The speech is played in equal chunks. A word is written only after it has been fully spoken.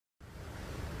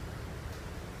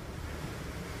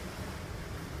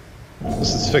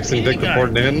This is fixing Dick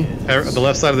reporting in. The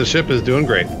left side of the ship is doing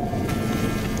great.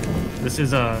 This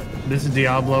is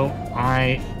Diablo.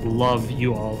 I love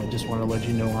you all. I just want to let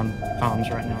you know on comms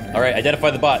right now. All right,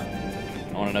 identify the bot.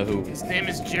 I want to know who. His name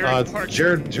is Jared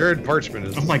Parchment. Jared Parchment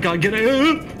is. Oh my God! Get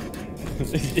it!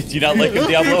 Do you not like him,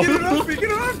 Diablo? Get it off me! Get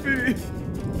it off me!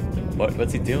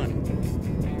 What's he doing?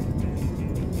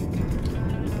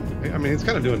 I mean, he's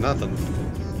kind of doing nothing.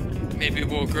 Maybe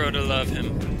we'll grow to love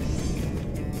him.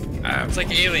 It's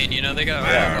like Alien, you know, they got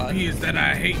My RP is that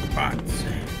I hate bots.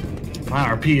 My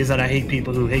RP is that I hate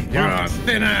people who hate You're bots. on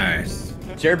thin ice.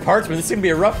 Jared Parchment, this is gonna be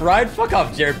a rough ride. Fuck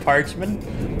off, Jared Parchment.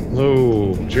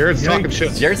 No, Jared's talking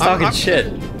shit. Jared's talking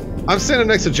shit. I'm standing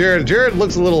next to Jared. Jared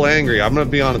looks a little angry. I'm gonna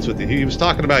be honest with you. He was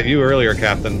talking about you earlier,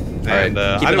 Captain, and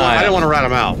I didn't want to rat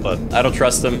him out, but I don't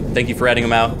trust him. Thank you for ratting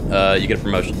him out. You get a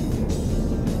promotion.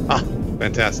 Ah,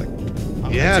 fantastic.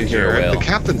 Yeah, Jared, the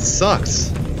captain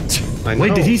sucks. I know.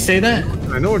 Wait, did he say that?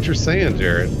 I know what you're saying,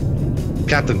 Jared.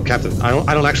 Captain.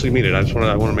 I don't actually mean it. I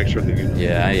want to make sure that you.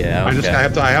 Yeah. Okay.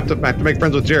 I have to make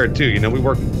friends with Jared too. You know, we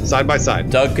work side by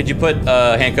side. Doug, could you put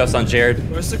handcuffs on Jared?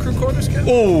 Where's the crew quarters, Captain?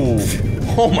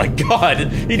 Oh my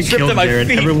God! He tripped at my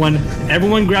feet.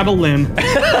 Everyone, grab a limb.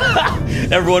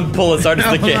 Everyone, pull as hard as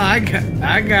they can.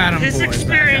 I got him. He's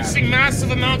experiencing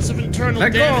massive amounts of internal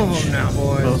damage. Let go of him now,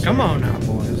 boys. Come on now,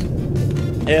 boys.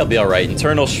 Yeah, he'll be all right.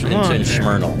 Internal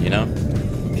schmernal, you know.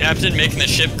 Captain, making the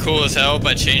ship cool as hell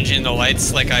by changing the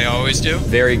lights like I always do.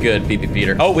 Very good, BP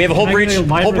Peter. Oh, we have a whole breach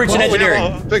in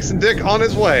engineering. Fixing Dick on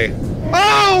his way.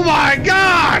 Oh my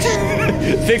gosh!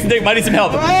 Fixing Dick might need some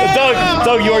help.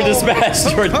 Doug, you are dispatched.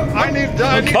 I need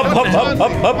Doug. Up.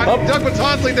 I need Doug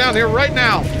Matonsley down here right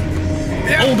now.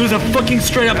 Yeah. Oh, there's a fucking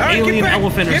straight up alien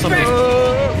elephant or something.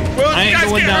 I ain't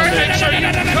going down there.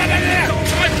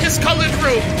 Just call it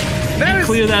through.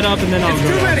 Clear that up and then I'll go.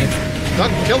 Too many.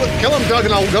 Doug, kill him, Doug,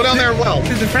 and I'll go down there and weld.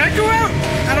 Did the frack go out?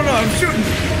 I don't know. I'm shooting.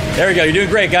 There we go. You're doing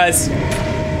great, guys.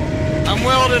 I'm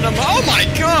welding them. Oh my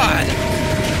God!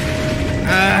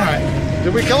 All right.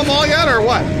 Did we kill them all yet, or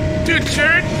what? Dude,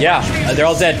 Jared. Yeah, they're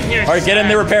all dead. All right, get in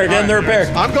the repair. Get in the repair.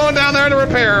 I'm going down there to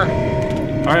repair.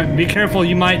 All right, be careful.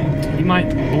 You might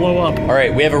blow up. All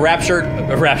right, we have a rupture. We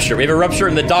have a rupture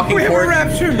in the docking port.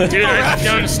 Dude, I'm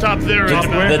down to stop there.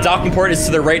 The docking port is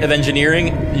to the right of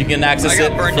engineering. You can access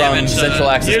it from central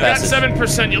access passage. You got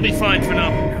 7%. You'll be fine for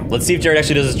now. Let's see if Jared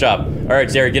actually does his job. All right,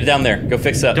 Jared, get it down there. Go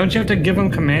fix it up. Don't you have to give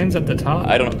him commands at the top?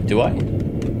 I don't. Do I?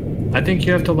 I think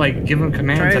you have to like give him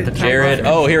commands at the top. Jared.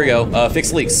 Oh, here we go.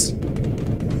 Fix leaks.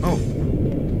 Oh.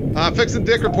 Fixing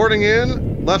Dick reporting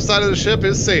in. Left side of the ship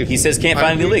is safe. He says can't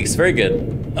find any leaks. Very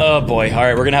good. Oh boy. All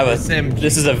right, we're gonna have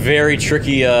this is a very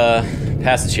tricky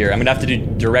passage here. I'm gonna have to do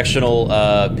directional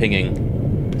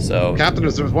pinging. So. Captain,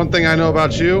 if there's one thing I know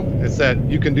about you, it's that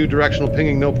you can do directional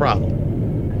pinging no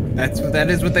problem. That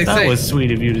is what they say. That was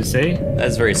sweet of you to say.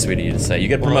 That's very sweet of you to say. You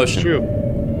get promotion.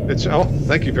 It's true.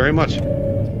 Thank you very much.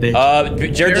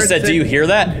 Jared just said, "Do you hear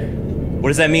that?" What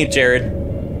does that mean,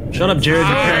 Jared? Shut up, Jared.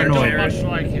 You're paranoid. Much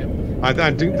like him. I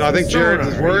think Jared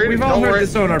is worried. We've all heard the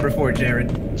sonar before,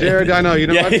 Jared. Jared, I know. You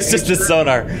know. Yeah, it's just the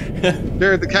sonar.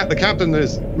 Jared, the captain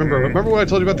is. Remember what I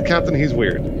told you about the captain? He's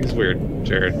weird. He's weird,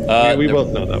 Jared. We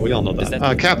both know that. We all know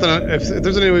that. Captain, if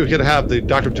there's any way we could have the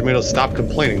Dr. Tomato stop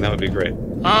complaining, that would be great.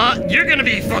 You're gonna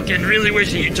be fucking really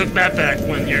wishing you took that back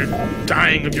when you're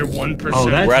dying of your 1%. Oh,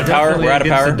 that's we're out of power. We're out of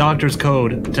power. The doctor's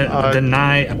code to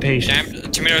deny a patient.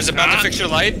 Damn, Tomato's about to fix your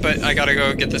light, but I gotta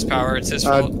go get this power. It's his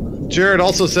fault. Jared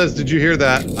also says, did you hear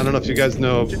that? I don't know if you guys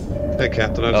know. Hey,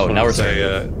 Captain, I just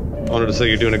wanted to say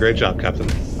you're doing a great job, Captain.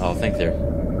 Oh, thank you.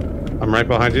 I'm right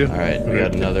behind you. All right, we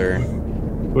got another.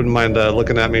 Wouldn't mind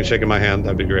looking at me and shaking my hand.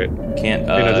 That'd be great. Can't.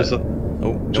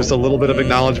 Just a little bit of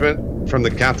acknowledgement from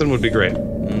the captain would be great.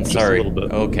 Sorry. Just a little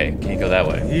bit. Okay, can't go that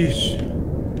way.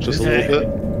 Yeesh. Just a little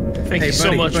bit. Thank you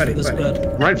so much for this bed.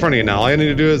 I'm right in front of you now. All you need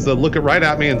to do is look it right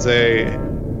at me and say,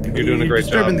 "You're doing a great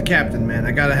job." Disturbing the captain, man.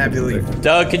 I gotta have you leave.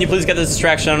 Doug, can you please get this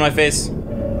distraction out of my face?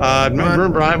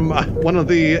 Remember, I'm one of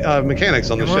the mechanics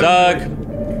on the ship.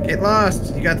 Doug. Get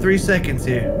lost. You got 3 seconds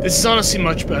here. This is honestly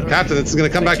much better. Captain, this is going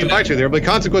to come back to bite you. There will be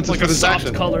consequences for this action.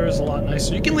 Like a soft color is a lot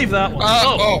nicer. You can leave that one.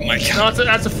 Oh my God. No,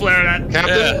 that's a flare.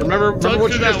 Captain, remember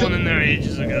what you threw that one in there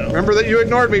ages ago. Remember that you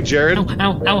ignored me, Jared.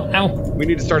 Ow. We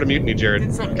need to start a mutiny,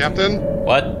 Jared. Captain?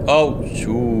 What? Oh,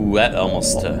 shoo, that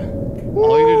almost...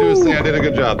 All you need to do is say I did a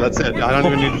good job. That's it. I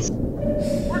don't even need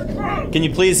to... Can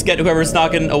you please get whoever's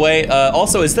knocking away?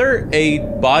 Also, is there a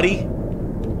body,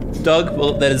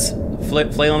 Doug, that is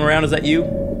flailing around? Is that you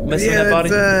missing that body?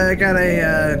 I got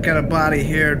a body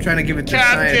here. I'm trying to give it to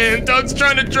science. Doug's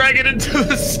trying to drag it into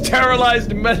the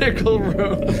sterilized medical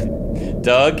room.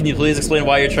 Doug, can you please explain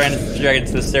why you're trying to drag it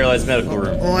to the sterilized medical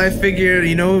room? Well, I figured,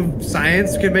 you know,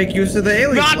 science could make use of the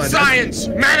alien Not blood. science!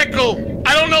 Medical!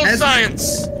 I don't know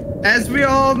science! As we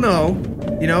all know,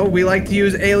 you know, we like to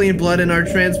use alien blood in our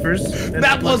transfers.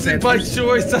 That wasn't my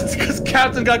choice. That's because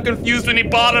Captain got confused when he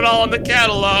bought it all in the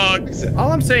catalog.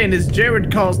 All I'm saying is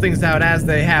Jared calls things out as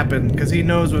they happen because he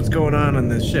knows what's going on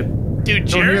this ship. Dude,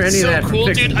 Don't hear Jared's any of so that from cool,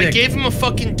 Fix dude. and I Dick. gave him a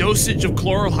fucking dosage of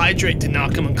chloral hydrate to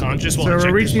knock him unconscious while So I we're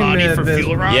checked his reaching body the- for the-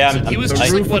 fuel rods. Yeah, and he was I'm- just I-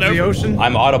 like, Roof of the whatever. ocean?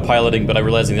 I'm autopiloting, but I'm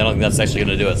realizing I don't think that's actually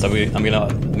gonna do it. So I'm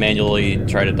gonna manually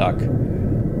try to dock.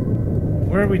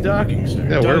 Where are we docking, sir?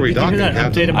 Yeah, where are we Did you hear docking, that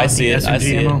Captain? update about I see the it, I SMG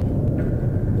see it.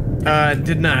 ammo?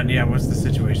 Did not. Yeah, what's the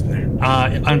situation there?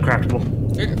 Uncraftable.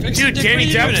 Dude, Danny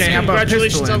Depp, Okay, how about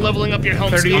congratulations pistol on ammo? leveling up your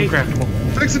helm 38. skill. Uncraftable.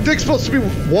 Fix the Dick's supposed to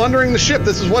be wandering the ship.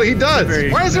 This is what he does.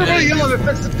 Very- Why is everybody yelling at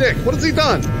Fix the Dick? What has he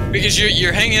done? Because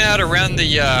you're hanging out around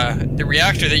the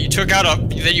reactor that you took out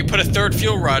that you put a third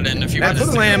fuel rod in. If you That's a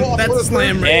want to slam. That's a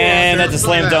slam right And there. that's a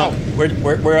slam dunk.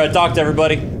 We're docked,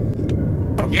 everybody.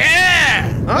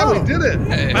 Yeah! Oh, we did it.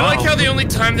 Hey, I like how the only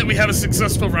time that we have a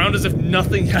successful round is if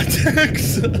nothing had to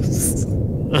exist.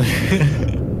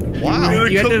 Wow.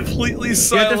 You had to- completely You had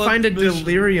silent. to find a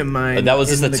delirium mine. That was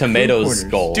just in a the crew tomatoes quarters.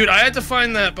 skull. Dude, I had to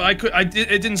find that, but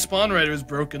it didn't spawn right. It was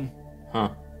broken. Huh.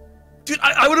 Dude,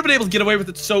 I would have been able to get away with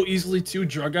it so easily too.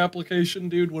 Drug application,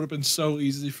 dude, would have been so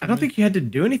easy for I don't me. think you had to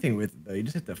do anything with it though. You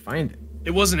just had to find it.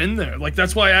 It wasn't in there. Like,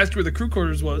 that's why I asked where the crew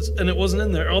quarters was, and it wasn't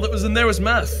in there. All that was in there was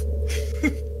meth.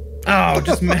 Oh,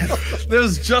 just meth. There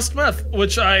was just meth,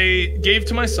 which I gave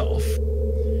to myself.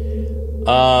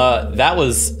 That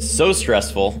was so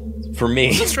stressful for me.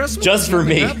 Was it stressful? Just for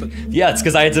me. Nothing happened. Yeah, it's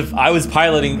because I was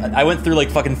piloting. I went through like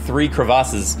fucking 3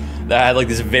 crevasses that had like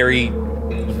this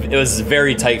it was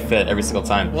very tight fit every single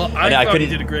time. Well, I thought you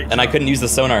did a great And I job. couldn't use the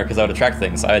sonar because I would attract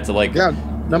things. I had to like. Yeah.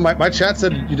 No, my chat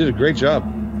said you did a great job.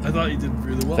 I thought you did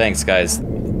really well. Thanks, guys.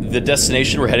 The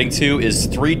destination we're heading to is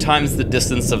 3 times the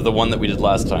distance of the one that we did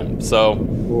last time. So.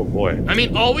 Oh boy. I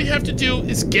mean, all we have to do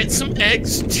is get some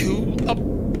eggs to a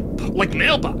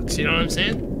mailbox. You know what I'm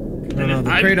saying? No, the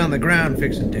I'm- crate on the ground,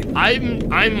 fix it, Dick.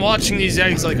 I'm watching these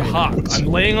eggs like a hawk.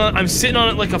 I'm sitting on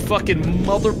it like a fucking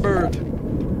mother bird.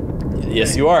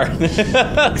 Yes, you are.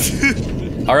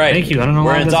 All right. Thank you. I don't know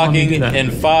We're why in this one docking did that. in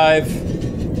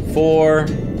 5, 4,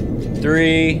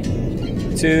 3,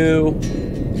 2.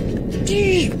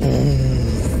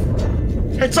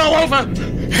 It's all over.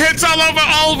 It's all over.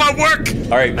 All of our work.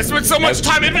 All right. I spent so much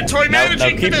time inventory Now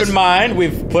managing keep for this. in mind,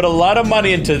 we've put a lot of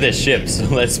money into this ship, so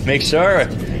let's make sure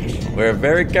we're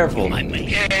very careful.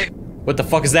 What the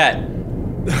fuck is that?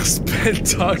 Spent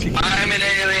talking. I'm an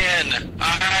alien. I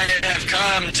have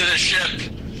come to the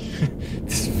ship.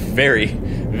 It's very,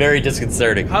 very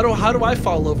disconcerting. How do I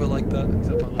fall over like that?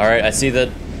 All right, I see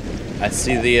the.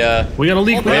 We got a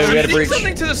leak. Wait, we got a I'm seeing breach.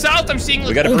 something to the south. I'm seeing.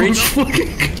 We got a breach.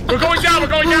 We're going down. We're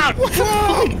going down.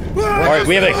 All right,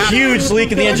 we have a huge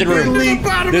leak in the engine room.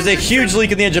 There's a huge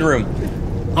leak in the engine room.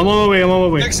 I'm on my way. I'm on my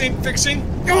way. Fixing.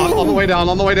 On the way down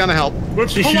to help. We're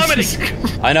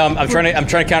plummeting. I know. I'm trying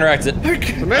to counteract it.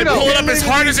 Tomato. Pull it up as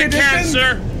hard as it can,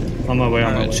 sir. On my way.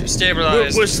 On my way.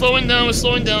 Stabilized. We're slowing down. We're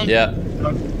slowing down. Yeah.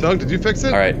 Doug, did you fix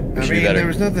it? All right. I We should be mean, there better.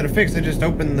 was nothing to fix. I just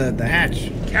opened the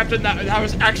hatch. Captain, that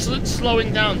was actually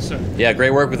slowing down, sir. Yeah,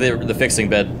 great work with the fixing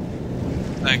bed.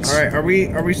 Thanks. All right, are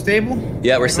we stable?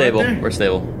 Yeah, we're Right stable. there? We're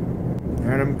stable. All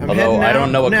right, I'm Although heading I don't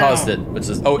out know what now. caused it, which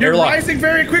is You're airlock. rising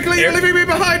very quickly. You're leaving me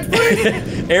behind, please.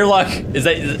 Airlock. Was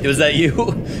that you?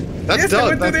 That's Yes, I Doug.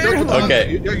 went through That's the Doug. airlock.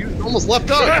 Okay. You almost left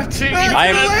Doug. I'm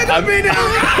Land on me now.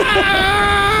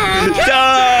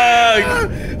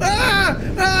 Doug.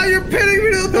 You're pinning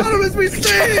me to the bottom as we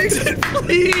sing.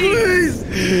 Please.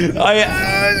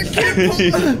 I I can't pull.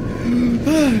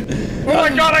 Oh my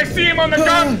God! I see him on the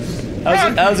gun.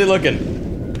 how's he looking?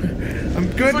 I'm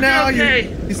good looking now. okay.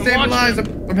 You I'm stabilized.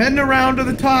 I'm heading around to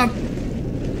the top.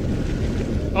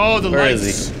 Oh, the Where is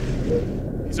lights.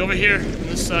 He's over here on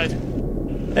this side.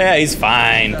 Yeah, he's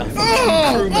fine.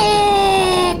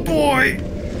 Oh boy.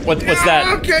 What's that?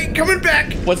 Okay, coming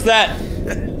back. What's that?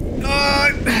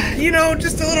 You know,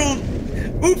 just a little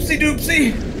oopsie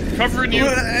doopsie. Covering you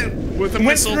with a Went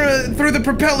missile. through the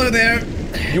propeller there.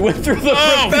 You went through the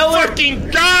Oh, propeller. fucking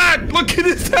God! Look at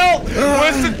his health!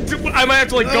 Where's the... I might have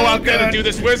to, like, go out there and do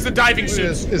this. Where's the diving suit?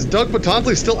 Is Doug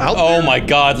Batonsley still out there? Oh my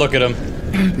God! Look at him.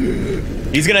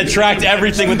 He's gonna attract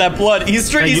everything with that blood.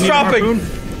 He's You need a dropping. harpoon?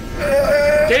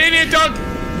 Get in here, Doug!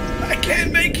 I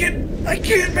can't make it. I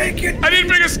can't make it. I didn't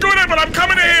bring a scooter, but I'm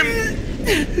coming to him!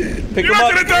 Pick You're him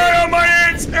not up. gonna die on my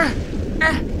hands!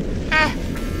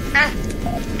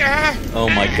 Oh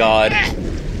my God!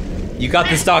 You got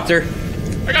this, doctor.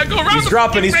 I gotta go around. He's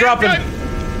dropping. He's dropping.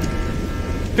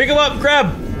 Pick him up.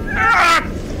 Grab. Ah!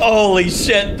 Holy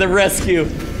shit! The rescue.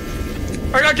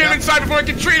 I gotta get him inside before I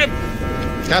can treat him.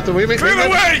 Captain, we may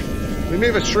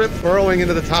have a shrimp burrowing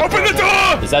into the top. Open the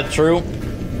door. Is that true?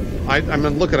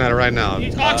 I'm looking at it right now.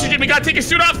 Oxygen. We gotta take his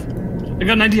suit off. I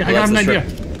got an idea. I got an idea.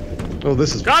 Oh,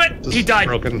 this is got it. He died.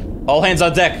 Broken. All hands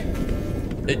on deck.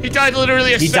 He died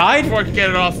literally a second before I could get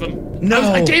it off him. No.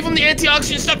 I gave him the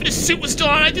antioxidant stuff, and his suit was still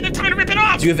on. I didn't have time to rip it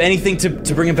off. Do you have anything to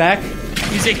bring him back?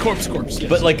 He's a corpse. Yes.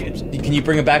 But like, can you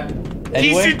bring him back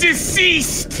anyway? He's a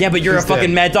deceased. Yeah, but you're a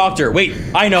fucking mad doctor. Wait,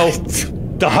 I know.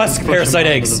 The husk parasite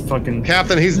eggs.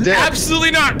 Captain, he's dead. Absolutely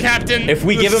not, Captain. If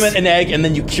we give him an egg and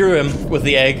then you cure him with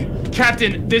the egg.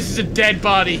 Captain, this is a dead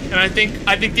body, and I think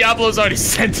Diablo's already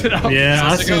sent it out. Yeah,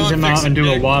 I sent him out into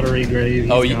a watery grave.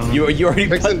 Oh, you already.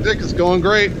 Fixing Dick is going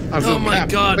great. Oh my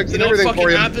God! Fixing you know what everything fucking for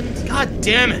you. happened? God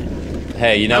damn it!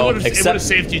 Hey, you know, it would have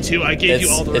saved you too. I gave you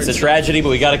all the. It's a tragedy, but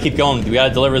we gotta keep going. We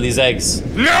gotta deliver these eggs.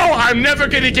 No, I'm never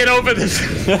gonna get over this.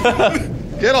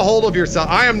 Get a hold of yourself.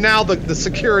 I am now the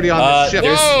security on this ship.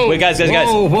 Wait, guys.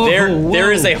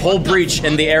 There is a whole breach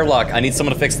in the airlock. I need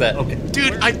someone to fix that. Okay.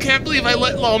 Dude, I can't believe I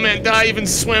let Lawman die. Even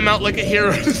swam out like a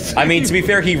hero. I mean, to be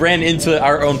fair, he ran into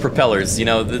our own propellers. You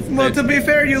know. Well, to be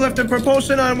fair, you left the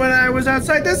propulsion on when I was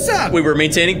outside the sub. We were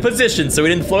maintaining position, so we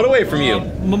didn't float away from you.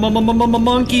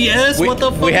 Monkey S. What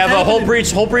the fuck? We have a whole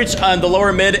breach on the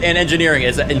lower mid and engineering.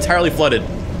 It's entirely flooded.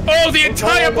 Oh, the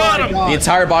entire bottom! The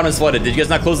entire bottom is flooded. Did you guys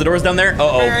not close the doors down there?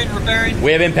 Repairing.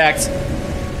 We have impact.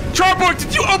 Charboy,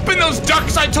 did you open those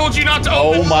ducts I told you not to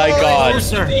open? Oh my God.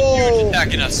 You're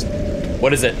attacking us.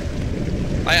 What is it?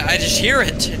 I just hear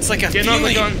it. It's like a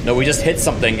feeling. No, we just hit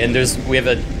something, and we have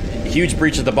a huge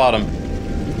breach at the bottom.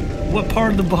 What part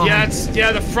of the bottom?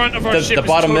 Yeah, the front of our ship the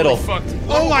bottom is totally middle. fucked.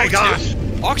 Oh my gosh!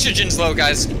 Oxygen's low,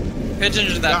 guys. Pay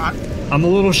attention to that. I'm a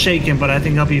little shaken, but I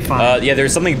think I'll be fine. Yeah,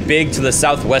 there's something big to the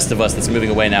southwest of us that's moving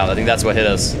away now. I think that's what hit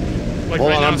us. Like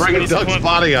Hold right on, now, I'm bringing Doug's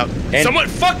body up. And someone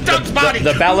fuck Doug's body!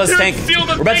 The ballast tank.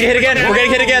 We're about to hit again. We're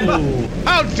getting hit again.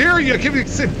 How dare you give me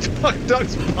fuck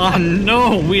Doug's body? Oh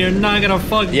no, we are not gonna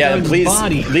fuck Doug's please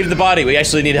body. leave the body. We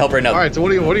actually need help right now. All right, so what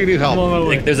do you need help?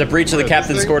 Wait. There's a breach of the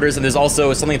captain's quarters, and there's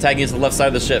also something attacking us to the left side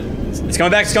of the ship. It's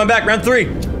coming back. It's coming back. Round 3.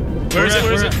 Where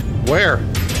is it? Where?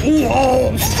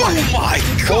 Oh my God!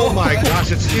 Oh my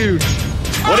gosh, it's huge.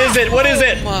 What is it? What is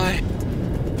it? My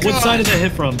What side did it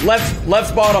hit from?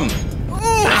 Left bottom.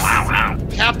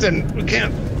 Captain, we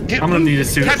can't. I'm gonna need a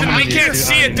suit. Captain, we can't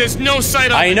see it. There's no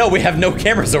sight on I it. know. We have no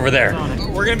cameras over there.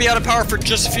 We're gonna be out of power for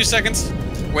just a few seconds.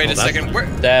 Wait a second.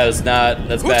 That's Who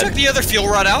bad. took the other fuel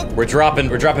rod out? We're dropping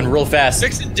real fast.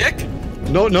 Fixing Dick?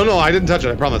 No, I didn't touch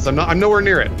it. I promise. I'm nowhere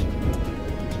near it.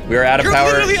 We are out of You're power.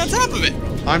 literally on top of it.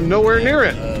 I'm nowhere near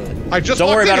it. I just Don't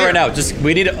worry walked about in it right here. now. Just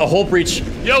we need a whole breach.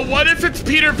 Yo, what if it's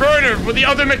Peter Burner, where the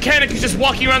other mechanic is just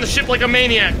walking around the ship like a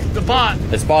maniac? The bot.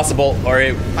 It's possible. Or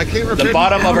I can't repeat. the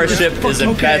bottom of our ship is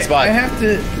a bad spot. I have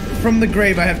to, from the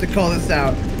grave, I have to call this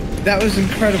out. That was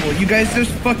incredible. You guys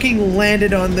just fucking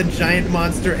landed on the giant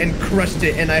monster and crushed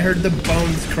it, and I heard the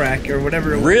bones crack or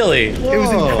whatever it was. Really? It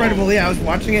was incredible. Yeah, I was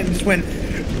watching it and just went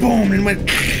boom and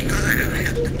went.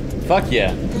 Fuck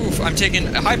yeah. Oof, I'm taking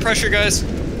high pressure, guys.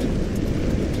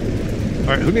 All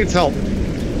right, who needs help?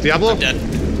 Diablo? I'm dead.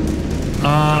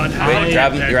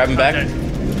 Grab him back.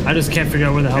 I just can't figure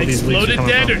out where the hell these leaks are Exploded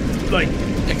coming dead from. or like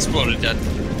Exploded dead.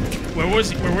 where was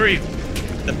he? Where were you?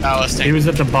 The ballast tank. He was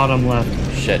at the bottom left.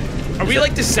 Shit. Are we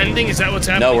like descending? Is that what's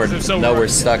happening? No, We're we're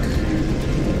stuck.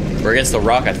 We're against the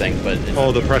rock, I think, but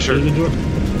Oh, the pressure. Close the door.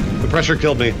 The pressure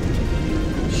killed me.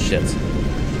 shit.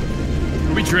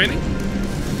 Are we draining?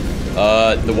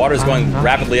 The water's going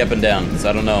rapidly up and down, so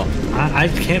I don't know. I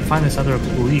can't find this other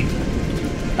leak.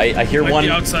 I hear Might one be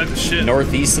outside the ship.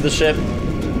 northeast of the ship.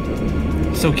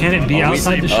 So can it be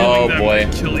outside the ship? Oh, That boy.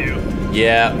 would kill you.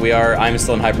 Yeah, we are. I'm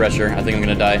still in high pressure. I think I'm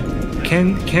gonna die.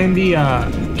 Can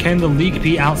the leak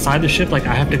be outside the ship? Like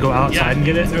I have to go outside and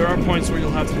get it? There are points where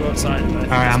you'll have to go outside. All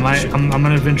right, I'm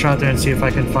gonna venture out there and see if I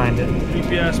can find it.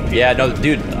 Yeah, no,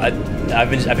 dude, I've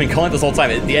been calling this whole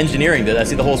time. The engineering, I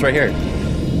see the holes right here.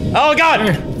 Oh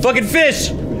God! Fucking fish!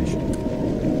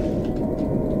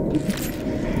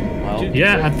 Well,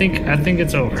 Yeah, I think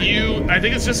it's over. I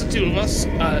think it's just the two of us.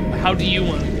 How do you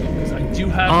want to go? Because I do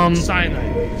have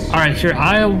cyanide. All right, here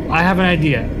I have an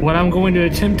idea. What I'm going to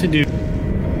attempt to do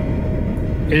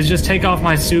is just take off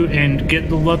my suit and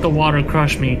let the water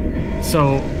crush me.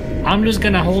 So I'm just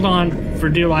gonna hold on for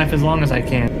dear life as long as I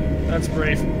can. That's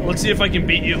brave. Let's see if I can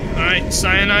beat you. All right,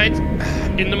 cyanide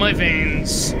into my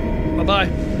veins. Bye bye.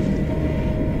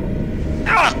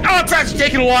 It's actually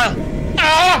taking a while.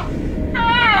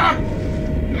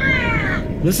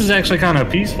 This is actually kind of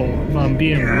peaceful, if I'm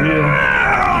being real.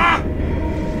 Ow!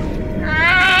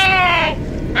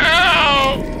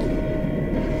 Ow!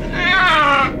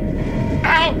 Ow!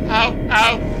 Ow! Ow!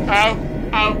 Ow! Ow!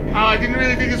 Ow! I didn't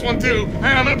really think this one through.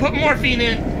 I'm gonna put morphine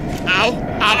in. Ow!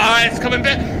 Ow! Ow! It's coming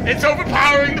back. It's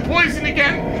overpowering the poison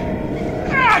again.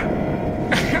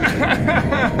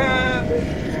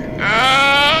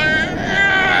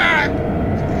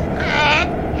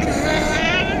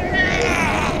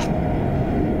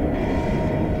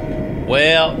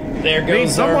 Well, there goes Need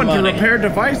someone our to money. repair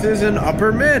devices in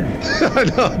upper mid. I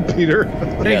know, Peter.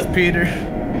 Thanks, Peter.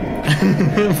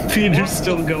 Peter's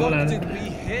still going at it.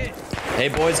 Hey,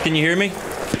 boys, can you hear me?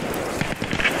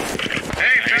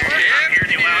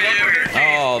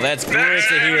 Oh, that's great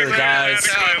to hear, guys.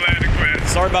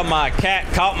 Sorry about my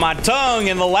cat caught my tongue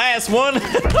in the last one.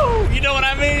 You know what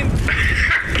I mean?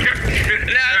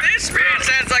 Now this man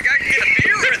sounds like I can get a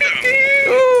beer with him.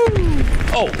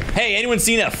 Oh, hey, anyone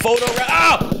seen that photo?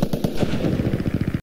 Oh!